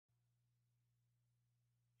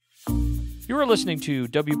You are listening to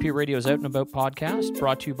WP Radio's Out and About podcast,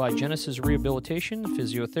 brought to you by Genesis Rehabilitation,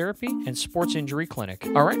 Physiotherapy, and Sports Injury Clinic.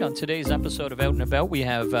 All right, on today's episode of Out and About, we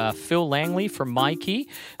have Phil Langley from MyKey.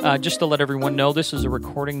 Just to let everyone know, this is a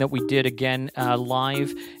recording that we did again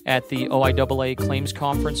live at the OIAA Claims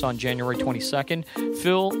Conference on January 22nd.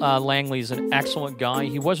 Phil Langley is an excellent guy.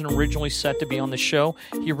 He wasn't originally set to be on the show.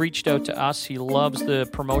 He reached out to us. He loves the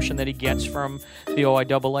promotion that he gets from the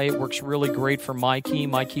OIAA. It works really great for MyKey.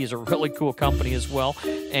 MyKey is a really cool company as well.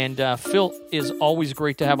 And Phil is always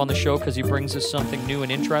great to have on the show because he brings us something new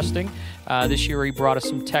and interesting. This year he brought us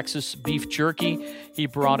some Texas beef jerky. He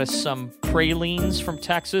brought us some pralines from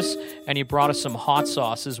Texas, and he brought us some hot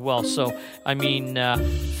sauce as well. So, I mean,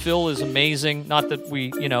 Phil is amazing. Not that we,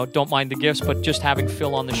 don't mind the gifts, but just having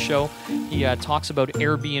Phil on the show. He talks about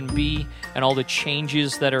Airbnb and all the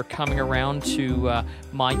changes that are coming around to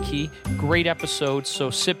MyKey. Great episode, so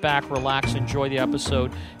sit back, relax, enjoy the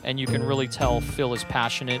episode, and you can really tell Phil is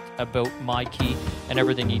passionate about MyKey and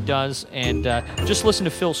everything he does. And just listen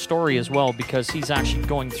to Phil's story as well, because he's actually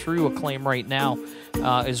going through a claim right now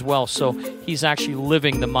as well. So he's actually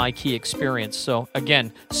living the MyKey experience. So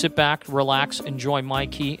again, sit back, relax, enjoy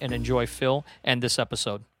MyKey, and enjoy Phil and this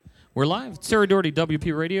episode. We're live. It's Terry Doherty,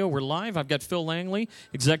 WP Radio. We're live. I've got Phil Langley,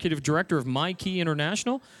 Executive Director of MyKey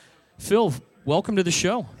International. Phil, welcome to the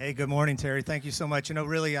show. Hey, good morning, Terry. Thank you so much.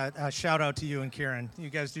 Really, a shout out to you and Kieran. You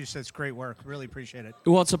guys do such great work. Really appreciate it.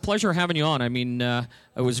 Well, it's a pleasure having you on. I mean, it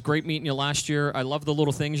was great meeting you last year. I love the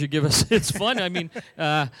little things you give us. It's fun. I mean,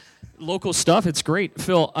 local stuff. It's great.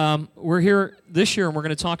 Phil, we're here this year, and we're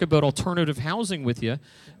going to talk about alternative housing with you,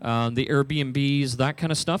 the Airbnbs, that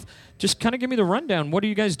kind of stuff. Just kind of give me the rundown. What are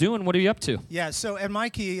you guys doing? What are you up to? Yeah, so at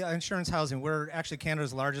MyKey Insurance Housing, we're actually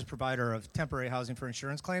Canada's largest provider of temporary housing for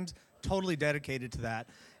insurance claims, totally dedicated to that.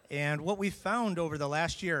 And what we found over the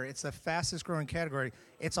last year, it's the fastest growing category.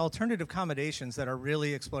 It's alternative accommodations that are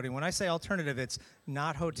really exploding. When I say alternative, it's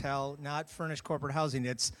not hotel, not furnished corporate housing.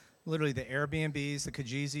 It's literally the Airbnbs, the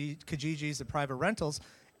Kijijis, the private rentals.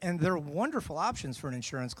 And they're wonderful options for an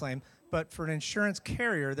insurance claim. But for an insurance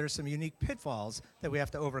carrier, there's some unique pitfalls that we have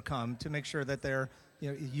to overcome to make sure that they're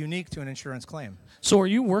unique to an insurance claim. So are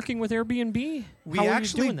you working with Airbnb? We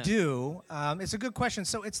actually do. It's a good question.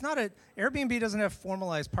 So it's not Airbnb doesn't have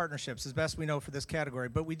formalized partnerships, as best we know, for this category,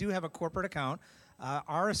 but we do have a corporate account.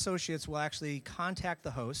 Our associates will actually contact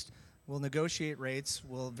the host. We'll negotiate rates.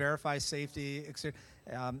 We'll verify safety,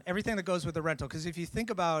 everything that goes with the rental. Because if you think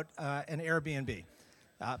about an Airbnb,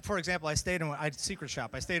 for example, I secret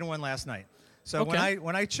shop. I stayed in one last night. So okay.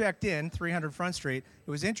 when I checked in 300 Front Street,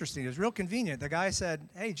 it was interesting. It was real convenient. The guy said,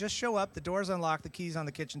 hey, just show up. The door's unlocked. The key's on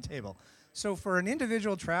the kitchen table. So for an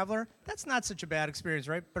individual traveler, that's not such a bad experience,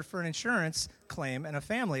 right? But for an insurance claim and a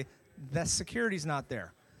family, that security's not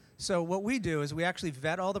there. So what we do is we actually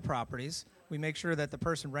vet all the properties. We make sure that the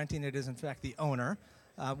person renting it is, in fact, the owner.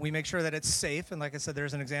 We make sure that it's safe, and like I said,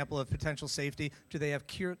 there's an example of potential safety. Do they have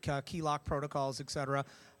key lock protocols, et cetera?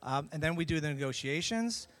 And then we do the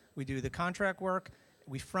negotiations. We do the contract work.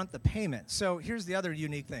 We front the payment. So here's the other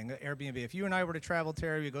unique thing, Airbnb. If you and I were to travel,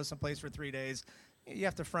 Terry, we go someplace for 3 days, you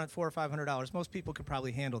have to front $400 or $500. Most people could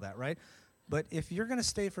probably handle that, right? But if you're going to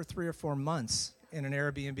stay for 3 or 4 months in an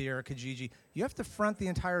Airbnb or a Kijiji, you have to front the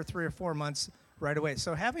entire 3 or 4 months right away.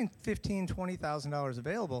 So having $15,000, $20,000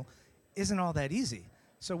 available isn't all that easy.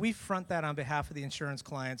 So we front that on behalf of the insurance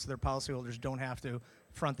clients, so their policyholders don't have to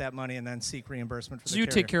front that money and then seek reimbursement for the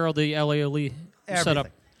carrier. So you take care of the LALE setup.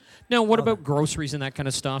 Now, what about groceries and that kind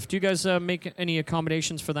of stuff? Do you guys make any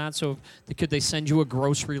accommodations for that? So could they send you a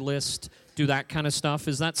grocery list, do that kind of stuff?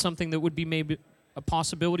 Is that something that would be maybe a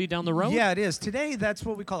possibility down the road? Yeah, it is. Today, that's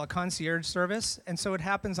what we call a concierge service, and so it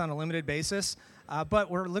happens on a limited basis.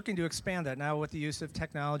 But we're looking to expand that now with the use of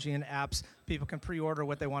technology and apps. People can pre-order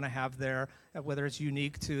what they want to have there, whether it's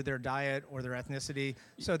unique to their diet or their ethnicity.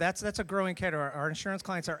 So that's a growing category. Our insurance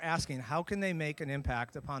clients are asking, how can they make an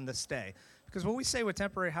impact upon the stay? Because what we say with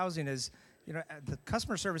temporary housing is, the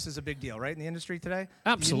customer service is a big deal, right, in the industry today?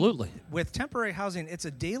 Absolutely. With temporary housing, it's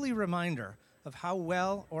a daily reminder of how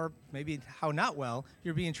well or maybe how not well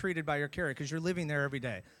you're being treated by your carrier because you're living there every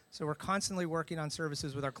day. So we're constantly working on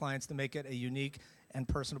services with our clients to make it a unique and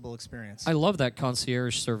personable experience. I love that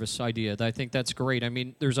concierge service idea. I think that's great. I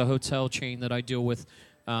mean, there's a hotel chain that I deal with.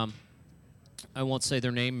 I won't say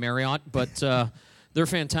their name, Marriott, but they're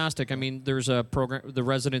fantastic. I mean, there's a program, the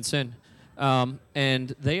Residence Inn,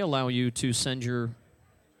 and they allow you to send your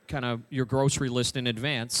grocery list in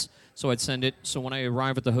advance. So I'd send it. So when I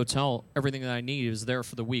arrive at the hotel, everything that I need is there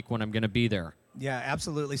for the week when I'm going to be there. Yeah,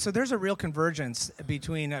 absolutely. So there's a real convergence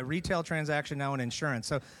between a retail transaction now and insurance.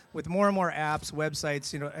 So with more and more apps,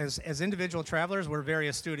 websites, as individual travelers, we're very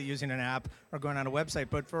astute at using an app or going on a website.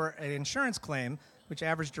 But for an insurance claim, which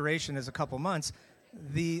average duration is a couple months,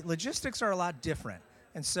 the logistics are a lot different.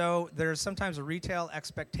 And so there's sometimes a retail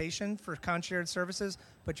expectation for concierge services,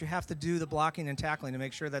 but you have to do the blocking and tackling to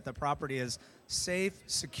make sure that the property is safe,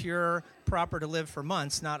 secure, proper to live for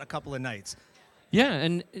months, not a couple of nights. Yeah,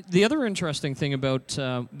 and the other interesting thing about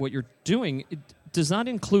what you're doing, it does not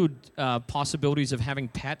include possibilities of having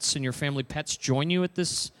pets and your family pets join you at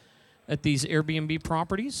these Airbnb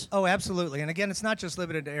properties? Oh, absolutely. And again, it's not just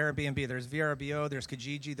limited to Airbnb. There's VRBO, there's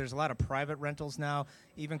Kijiji, there's a lot of private rentals now.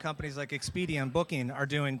 Even companies like Expedia and Booking are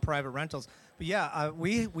doing private rentals. But yeah,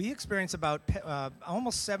 we experience about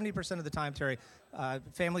almost 70% of the time, Terry,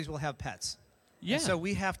 families will have pets. Yeah. And so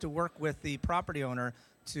we have to work with the property owner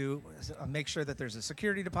to make sure that there's a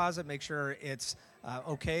security deposit, make sure it's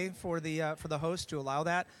okay for the host to allow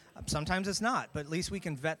that. Sometimes it's not, but at least we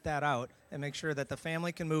can vet that out and make sure that the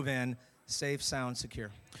family can move in safe, sound,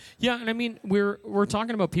 secure. Yeah, and I mean we're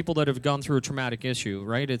talking about people that have gone through a traumatic issue,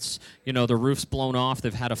 right? It's the roof's blown off,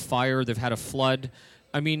 they've had a fire, they've had a flood.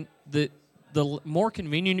 I mean the more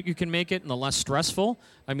convenient you can make it and the less stressful,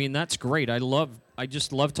 I mean that's great. I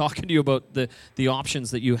just love talking to you about the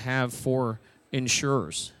options that you have for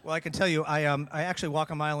insurers. Well, I can tell you, I actually walk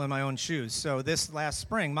a mile in my own shoes. So this last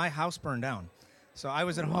spring, my house burned down. So I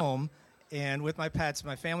was at home, and with my pets,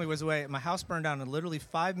 my family was away. My house burned down in literally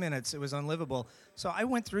 5 minutes. It was unlivable. So I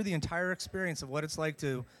went through the entire experience of what it's like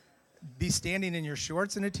to be standing in your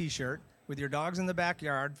shorts and a T-shirt with your dogs in the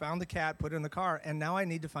backyard, found the cat, put it in the car, and now I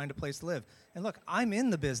need to find a place to live. And look, I'm in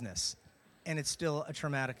the business, and it's still a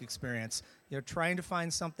traumatic experience. You're trying to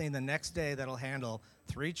find something the next day that'll handle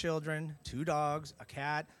 3 children, 2 dogs, a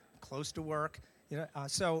cat, close to work.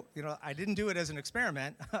 So I didn't do it as an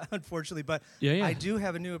experiment, unfortunately, but yeah. I do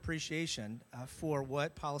have a new appreciation for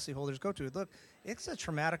what policyholders go to. Look, it's a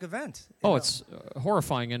traumatic event. It's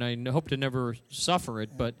horrifying, and I hope to never suffer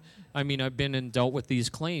it. But I mean, I've been and dealt with these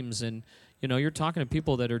claims, and you're talking to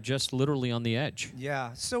people that are just literally on the edge.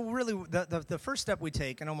 Yeah. So really, the first step we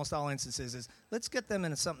take in almost all instances is let's get them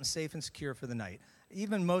into something safe and secure for the night.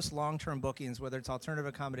 Even most long-term bookings, whether it's alternative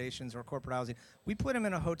accommodations or corporate housing, we put them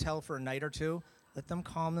in a hotel for a night or two, let them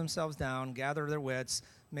calm themselves down, gather their wits,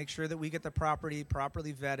 make sure that we get the property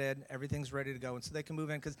properly vetted, everything's ready to go, and so they can move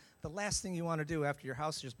in. Because the last thing you want to do after your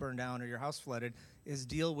house just burned down or your house flooded is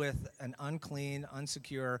deal with an unclean,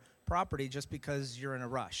 unsecure property just because you're in a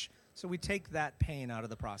rush. So we take that pain out of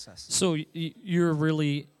the process. So you're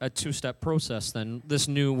really a 2-step process then. This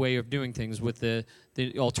new way of doing things with the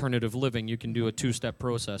alternative living, you can do a 2-step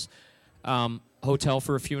process. Hotel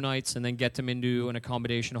for a few nights and then get them into an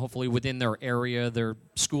accommodation, hopefully within their area, their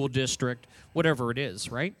school district, whatever it is,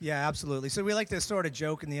 right? Yeah, absolutely. So we like to sort of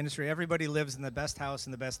joke in the industry, everybody lives in the best house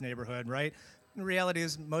in the best neighborhood, right? The reality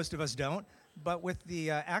is most of us don't. But with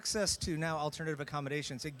the access to now alternative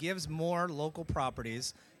accommodations, it gives more local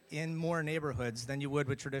properties in more neighborhoods than you would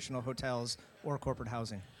with traditional hotels or corporate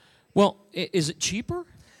housing. Well, is it cheaper?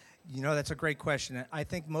 That's a great question. I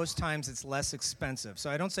think most times it's less expensive. So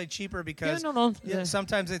I don't say cheaper because Yeah.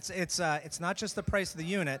 sometimes it's not just the price of the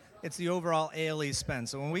unit, it's the overall ALE spend.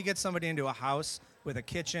 So when we get somebody into a house with a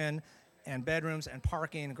kitchen and bedrooms and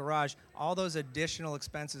parking and garage, all those additional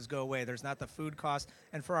expenses go away. There's not the food cost.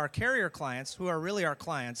 And for our carrier clients, who are really our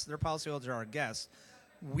clients, their policyholders are our guests,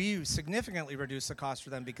 we significantly reduce the cost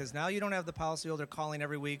for them because now you don't have the policyholder calling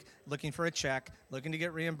every week looking for a check, looking to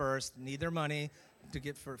get reimbursed, need their money to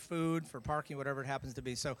get for food, for parking, whatever it happens to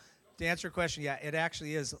be. So to answer your question, yeah, it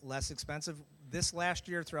actually is less expensive. This last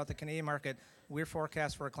year throughout the Canadian market, we're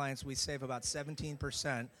forecast for our clients we save about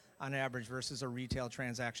 17% on average versus a retail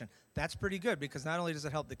transaction. That's pretty good because not only does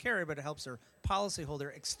it help the carrier, but it helps their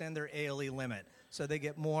policyholder extend their ALE limit. So they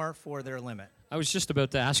get more for their limit. I was just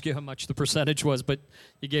about to ask you how much the percentage was, but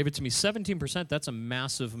you gave it to me. 17%, that's a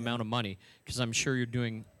massive amount of money because I'm sure you're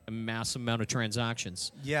doing a massive amount of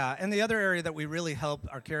transactions. Yeah, and the other area that we really help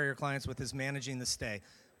our carrier clients with is managing the stay,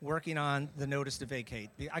 working on the notice to vacate.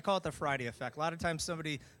 I call it the Friday effect. A lot of times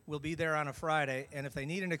somebody will be there on a Friday, and if they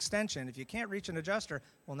need an extension, if you can't reach an adjuster,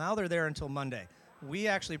 well, now they're there until Monday. We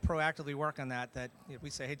actually proactively work on that if we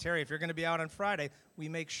say, hey, Terry, if you're going to be out on Friday, we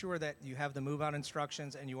make sure that you have the move-out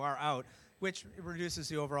instructions and you are out, which reduces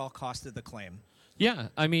the overall cost of the claim. Yeah,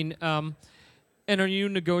 I mean, and are you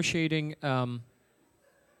negotiating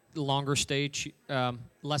longer stay,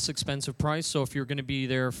 less expensive price. So if you're going to be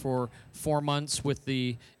there for 4 months with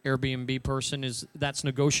the Airbnb person, that's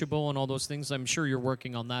negotiable and all those things? I'm sure you're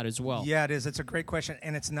working on that as well. Yeah, it is. It's a great question,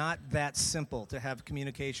 and it's not that simple to have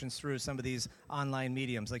communications through some of these online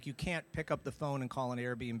mediums. Like, you can't pick up the phone and call an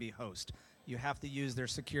Airbnb host. You have to use their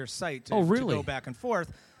secure site to go back and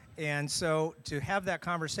forth. And so to have that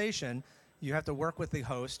conversation, you have to work with the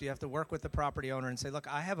host, you have to work with the property owner and say,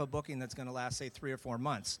 look, I have a booking that's going to last, say, 3 or 4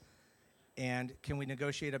 months. And can we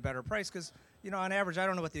negotiate a better price? Because, on average, I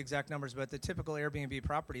don't know what the exact numbers, but the typical Airbnb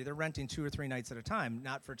property, they're renting 2 or 3 nights at a time,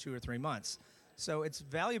 not for 2 or 3 months. So it's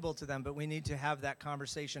valuable to them, but we need to have that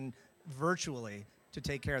conversation virtually to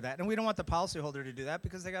take care of that. And we don't want the policyholder to do that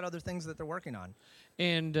because they got other things that they're working on.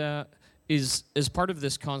 And is part of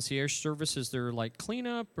this concierge service, is there like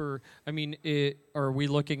cleanup, or are we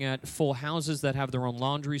looking at full houses that have their own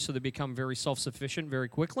laundry so they become very self-sufficient very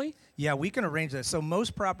quickly? Yeah, we can arrange that. So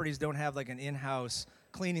most properties don't have like an in-house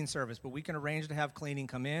cleaning service, but we can arrange to have cleaning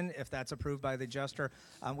come in if that's approved by the adjuster.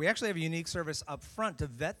 We actually have a unique service up front to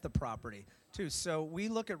vet the property too. So we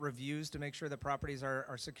look at reviews to make sure that properties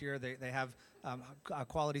are secure. They have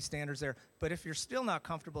quality standards there. But if you're still not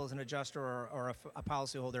comfortable as an adjuster or a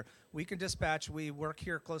policyholder, we can dispatch. We work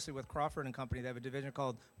here closely with Crawford and Company. They have a division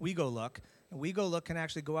called We Go Look. And We Go Look can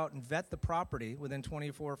actually go out and vet the property within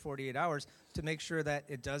 24 or 48 hours to make sure that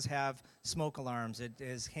it does have smoke alarms. It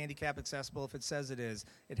is handicap accessible if it says it is.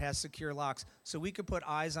 It has secure locks. So we could put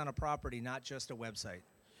eyes on a property, not just a website.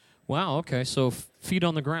 Wow, okay. So feet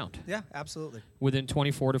on the ground. Yeah, absolutely. Within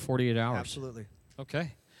 24 to 48 hours. Absolutely.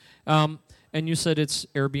 Okay. And you said it's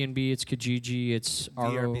Airbnb, it's Kijiji, it's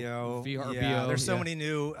VRBO. VRBO. Yeah, there's so many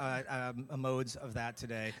new modes of that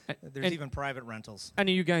today. There's even private rentals. And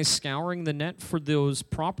are you guys scouring the net for those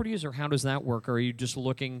properties, or how does that work? Or are you just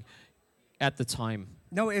looking at the time?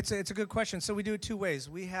 No, it's a good question. So we do it 2 ways.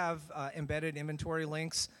 We have embedded inventory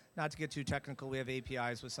links. Not to get too technical, we have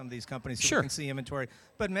APIs with some of these companies so we can see inventory.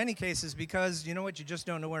 But in many cases, because you just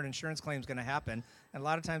don't know where an insurance claim is going to happen, and a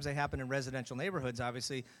lot of times they happen in residential neighborhoods,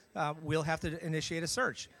 obviously, we'll have to initiate a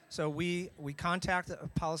search. So we contact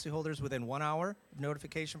policyholders within 1 hour of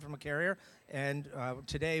notification from a carrier, and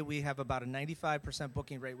today we have about a 95%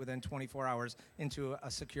 booking rate within 24 hours into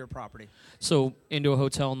a secure property. So into a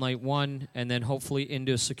hotel night 1, and then hopefully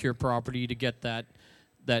into a secure property to get that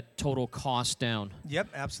total cost down. Yep,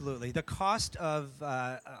 absolutely. The cost of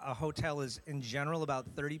a hotel is, in general,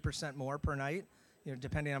 about 30% more per night,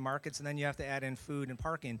 depending on markets, and then you have to add in food and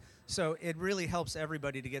parking. So it really helps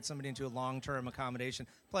everybody to get somebody into a long-term accommodation.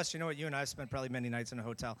 Plus, you and I spent probably many nights in a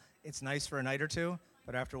hotel. It's nice for a night or two,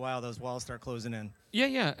 but after a while, those walls start closing in.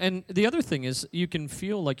 Yeah. And the other thing is you can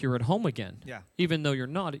feel like you're at home again. Yeah. Even though you're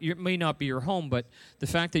not. It may not be your home, but the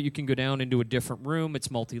fact that you can go down into a different room, it's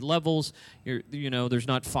multi-levels. There's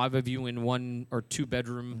not 5 of you in 1 or 2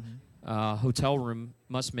 bedroom hotel room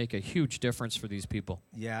must make a huge difference for these people.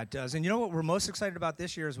 Yeah, it does. And what we're most excited about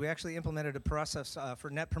this year is we actually implemented a process for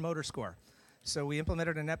Net Promoter Score. So we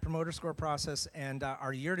implemented a Net Promoter Score process, and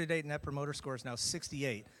our year-to-date Net Promoter Score is now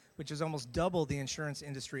 68, which is almost double the insurance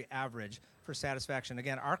industry average for satisfaction.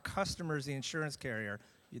 Again, our customer is the insurance carrier.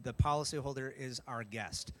 The policyholder is our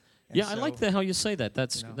guest. And I like how you say that.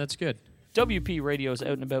 That's good. WP Radio's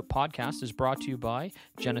Out and About podcast is brought to you by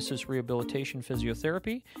Genesis Rehabilitation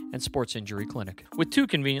Physiotherapy and Sports Injury Clinic. With 2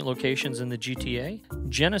 convenient locations in the GTA,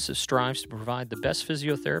 Genesis strives to provide the best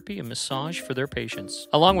physiotherapy and massage for their patients,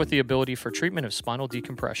 along with the ability for treatment of spinal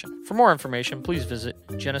decompression. For more information, please visit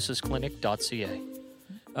genesisclinic.ca.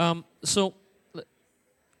 So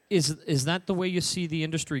is that the way you see the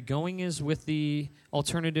industry going, is with the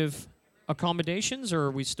alternative accommodations, or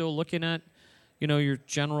are we still looking at your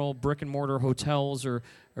general brick and mortar hotels, or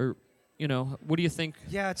what do you think?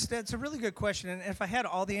 Yeah, it's a really good question. And if I had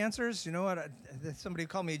all the answers, somebody would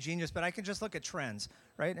call me a genius, but I can just look at trends,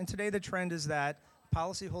 right? And today the trend is that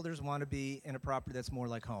policyholders want to be in a property that's more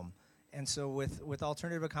like home. And so with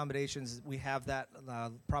alternative accommodations, we have that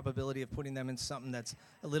probability of putting them in something that's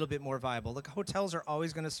a little bit more viable. The hotels are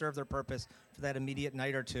always going to serve their purpose for that immediate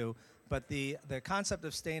night or two, but the concept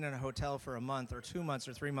of staying in a hotel for a month or 2 months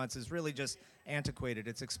or 3 months is really just antiquated.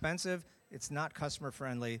 It's expensive, it's not customer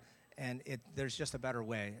friendly, and there's just a better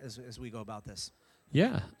way as we go about this.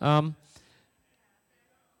 Yeah.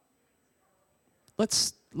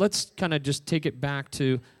 Let's kind of just take it back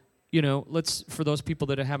to, for those people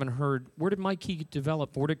that haven't heard, where did MyKey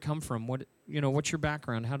develop? Where did it come from? What's your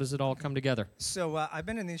background? How does it all come together? So I've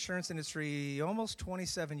been in the insurance industry almost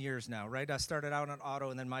 27 years now, right? I started out on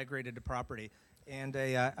auto and then migrated to property. And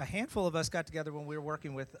a handful of us got together when we were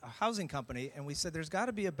working with a housing company, and we said there's got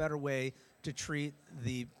to be a better way to treat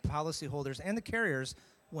the policyholders and the carriers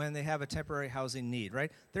when they have a temporary housing need,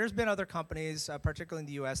 right? There's been other companies, particularly in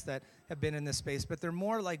the U.S., that have been in this space, but they're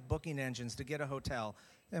more like booking engines to get a hotel.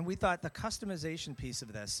 And we thought the customization piece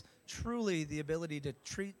of this, truly the ability to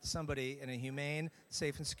treat somebody in a humane,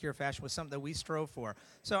 safe, and secure fashion was something that we strove for.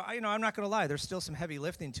 So, I'm not going to lie, there's still some heavy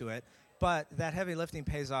lifting to it, but that heavy lifting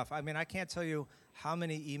pays off. I mean, I can't tell you how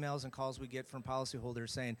many emails and calls we get from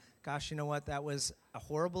policyholders saying, gosh, you know what, that was a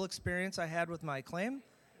horrible experience I had with my claim.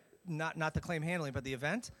 Not the claim handling, but the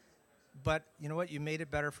event. But you know what, you made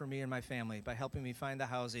it better for me and my family by helping me find the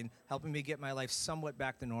housing, helping me get my life somewhat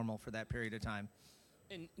back to normal for that period of time.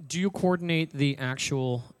 And do you coordinate the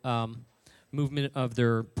actual movement of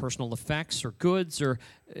their personal effects or goods, or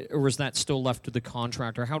is that still left to the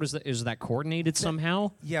contractor? How is that coordinated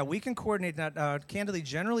somehow? Yeah, we can coordinate that. Candidly,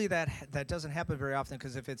 generally that doesn't happen very often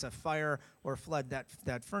because if it's a fire or flood,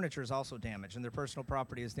 that furniture is also damaged and their personal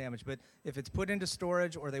property is damaged. But if it's put into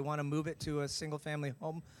storage or they want to move it to a single-family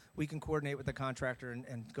home, we can coordinate with the contractor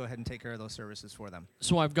and go ahead and take care of those services for them.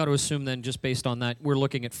 So I've got to assume then, just based on that, we're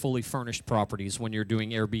looking at fully furnished properties when you're doing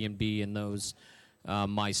Airbnb and those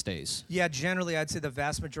my stays. Yeah, generally I'd say the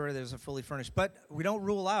vast majority of those are fully furnished, but we don't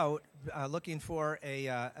rule out looking for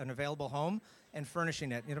an available home and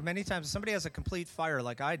furnishing it. Many times if somebody has a complete fire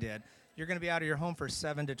like I did, you're going to be out of your home for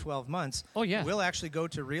 7 to 12 months. Oh, yeah. We'll actually go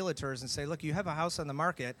to realtors and say, look, you have a house on the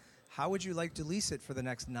market. How would you like to lease it for the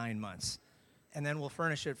next 9 months? And then we'll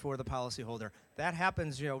furnish it for the policyholder. That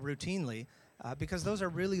happens, routinely. Because those are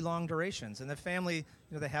really long durations. And the family,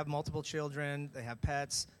 they have multiple children, they have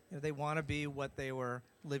pets, they want to be what they were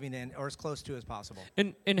living in or as close to as possible.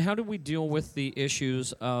 And how do we deal with the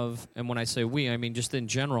issues of, and when I say we, I mean just in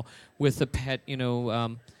general, with the pet,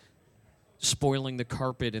 spoiling the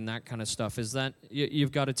carpet and that kind of stuff? Is that,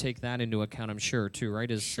 you've got to take that into account, I'm sure, too,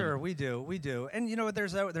 right? Sure, we do. And,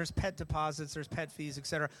 there's pet deposits, there's pet fees, et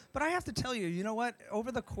cetera. But I have to tell you, you know what?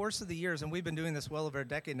 Over the course of the years, and we've been doing this well over a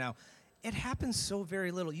decade now, it happens so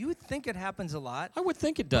very little. You would think it happens a lot. I would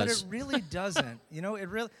think it does. But it really doesn't.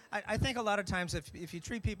 I think a lot of times if you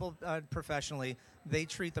treat people professionally, they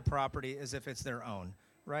treat the property as if it's their own,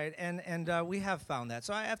 right? And we have found that.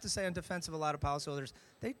 So I have to say, in defense of a lot of policyholders,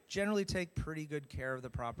 they generally take pretty good care of the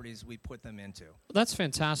properties we put them into. That's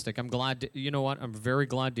fantastic. I'm glad you know what? I'm very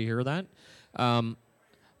glad to hear that.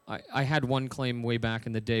 I had one claim way back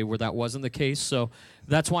in the day where that wasn't the case, so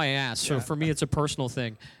that's why I asked. So for me, it's a personal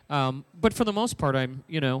thing. But for the most part, when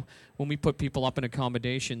we put people up in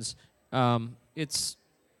accommodations, it's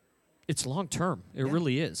long term. It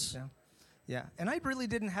really is. Yeah. And I really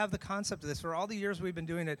didn't have the concept of this. For all the years we've been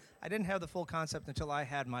doing it, I didn't have the full concept until I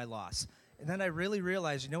had my loss. And then I really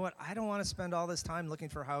realized, you know what? I don't want to spend all this time looking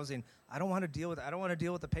for housing. I don't want to deal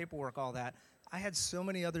with the paperwork, all that. I had so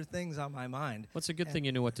many other things on my mind. What's a good thing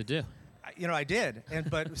you knew what to do? I did.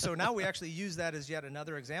 So now we actually use that as yet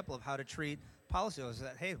another example of how to treat policyholders.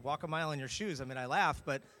 That, hey, walk a mile in your shoes. I mean, I laugh,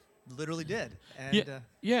 but literally did. And,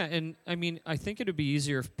 and I mean, I think it would be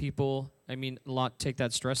easier if people, take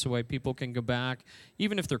that stress away. People can go back,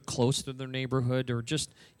 even if they're close to their neighborhood or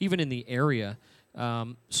just even in the area,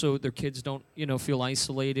 so their kids don't, feel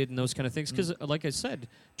isolated and those kind of things. Because, like I said,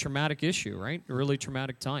 traumatic issue, right? A really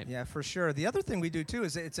traumatic time. Yeah, for sure. The other thing we do, too,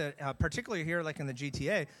 is it's particularly here, like in the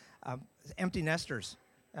GTA, empty nesters.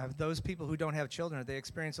 Those people who don't have children, they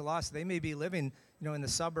experience a loss. They may be living, in the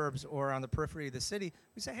suburbs or on the periphery of the city.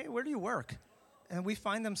 We say, hey, where do you work? And we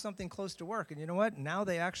find them something close to work. And you know what? Now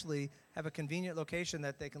they actually have a convenient location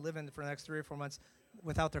that they can live in for the next 3 or 4 months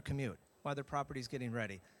without their commute while their property's getting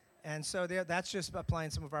ready. And so that's just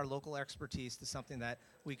applying some of our local expertise to something that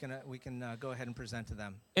we can go ahead and present to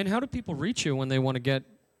them. And how do people reach you when they want to get,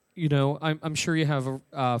 I'm sure you have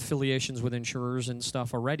affiliations with insurers and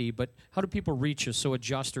stuff already, but how do people reach you? So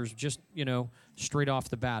adjusters, just, straight off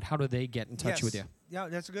the bat, how do they get in touch with you? Yeah,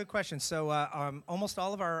 that's a good question. So almost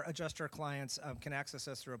all of our adjuster clients can access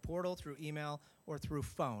us through a portal, through email, or through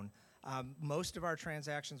phone. Most of our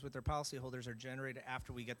transactions with their policyholders are generated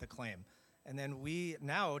after we get the claim. And then we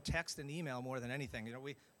now text and email more than anything.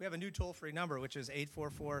 We have a new toll-free number, which is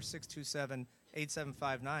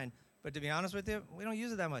 844-627-8759. But to be honest with you, we don't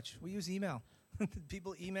use it that much. We use email.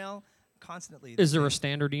 People email constantly. Is there a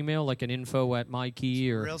standard email, like an info@mykey?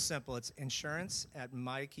 Or real simple. It's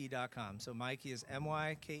insurance@mykey.com. So Mykey is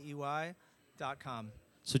MYKEY.com.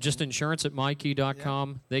 So just insurance@mykey.com.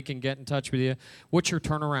 Yep. They can get in touch with you. What's your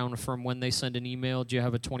turnaround from when they send an email? Do you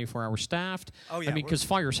have a 24-hour staffed? Oh, yeah. Because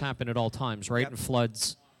fires happen at all times, right? Yep. And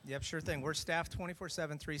floods. Yep, sure thing. We're staffed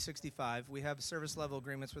 24/7, 365. We have service level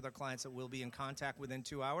agreements with our clients that will be in contact within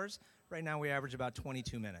 2 hours. Right now, we average about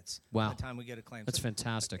 22 minutes. Wow. By the time we get a claim. That's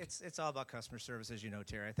fantastic. It's all about customer service, as you know,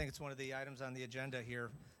 Terry. I think it's one of the items on the agenda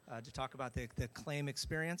here to talk about the claim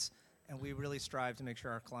experience. And we really strive to make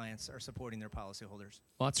sure our clients are supporting their policyholders.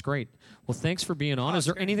 Well, that's great. Well, thanks for being on. Is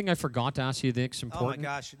there anything I forgot to ask you that's important? Oh, my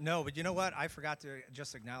gosh. No, but you know what? I forgot to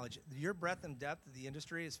just acknowledge your breadth and depth of the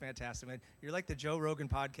industry is fantastic, man. You're like the Joe Rogan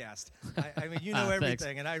podcast. I mean, you know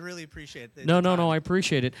everything, and I really appreciate it. No, I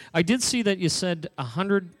appreciate it. I did see that you said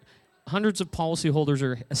hundreds of policyholders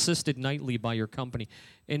are assisted nightly by your company.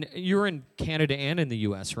 And you're in Canada and in the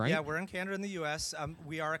U.S., right? Yeah, we're in Canada and the U.S.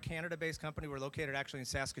 We are a Canada-based company. We're located actually in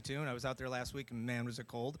Saskatoon. I was out there last week, and man, was it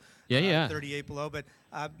cold. Yeah. 38 below. But,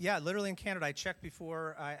 yeah, literally in Canada. I checked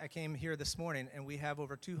before I came here this morning, and we have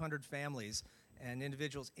over 200 families and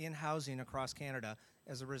individuals in housing across Canada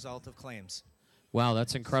as a result of claims. Wow,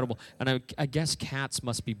 that's incredible. And I guess cats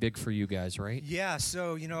must be big for you guys, right? Yeah,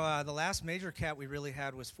 so, the last major cat we really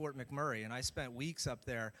had was Fort McMurray, and I spent weeks up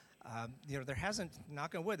there. There hasn't,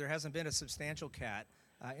 knock on wood, there hasn't been a substantial cat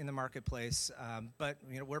in the marketplace, but,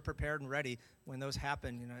 we're prepared and ready when those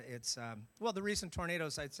happen. It's, the recent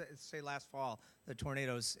tornadoes, I'd say last fall, the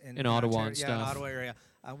tornadoes in Ottawa and stuff. Yeah, in Ottawa area,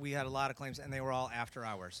 we had a lot of claims, and they were all after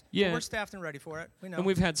hours. Yeah. But we're staffed and ready for it. We know. And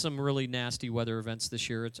we've had some really nasty weather events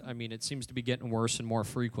this year. It seems to be getting worse and more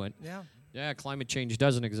frequent. Yeah. Yeah, climate change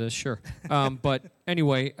doesn't exist, sure. But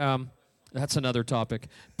anyway, that's another topic.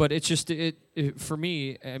 But it's just, for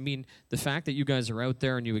me, the fact that you guys are out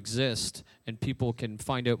there and you exist and people can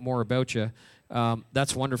find out more about you,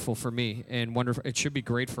 that's wonderful for me and wonderful. It should be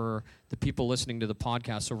great for the people listening to the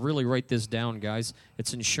podcast. So really write this down, guys.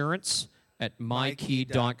 It's insurance at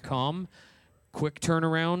mykey.com. Quick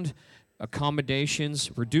turnaround, accommodations,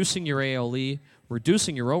 reducing your ALE,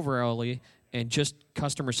 reducing your over ALE, and just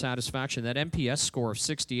customer satisfaction. That NPS score of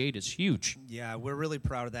 68 is huge. Yeah, we're really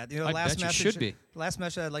proud of that. I bet you should be. The last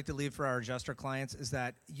message I'd like to leave for our adjuster clients is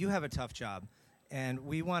that you have a tough job, and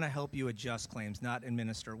we want to help you adjust claims, not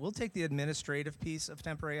administer. We'll take the administrative piece of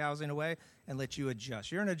temporary housing away and let you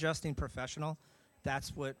adjust. You're an adjusting professional.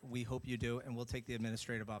 That's what we hope you do, and we'll take the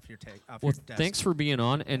administrative off your desk. Thanks for being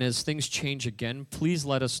on, and as things change again, please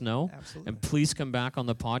let us know. Absolutely. And please come back on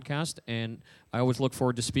the podcast, and I always look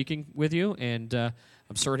forward to speaking with you, and I'm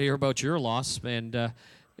sorry to hear about your loss, and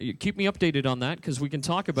you keep me updated on that, because we can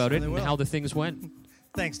talk about it and how the things went.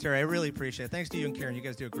 Thanks, Terry. I really appreciate it. Thanks to you and Karen. You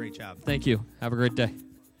guys do a great job. Thank you. Have a great day.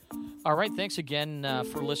 All right, thanks again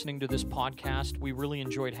for listening to this podcast. We really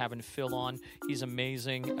enjoyed having Phil on. He's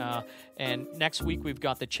amazing. And next week, we've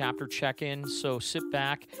got the chapter check-in, so sit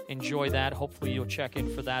back, enjoy that. Hopefully, you'll check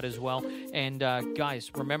in for that as well. And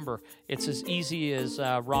guys, remember, it's as easy as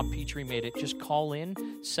Rob Petrie made it. Just call in,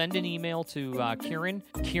 send an email to Kieran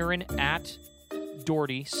at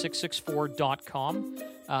Doherty664.com.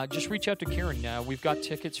 Just reach out to Kieran. We've got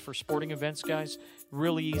tickets for sporting events, guys.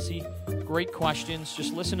 Really easy. Great questions.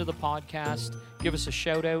 Just listen to the podcast. Give us a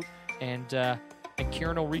shout out, and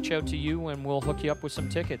Kieran will reach out to you, and we'll hook you up with some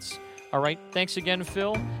tickets. All right. Thanks again,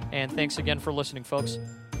 Phil, and thanks again for listening, folks.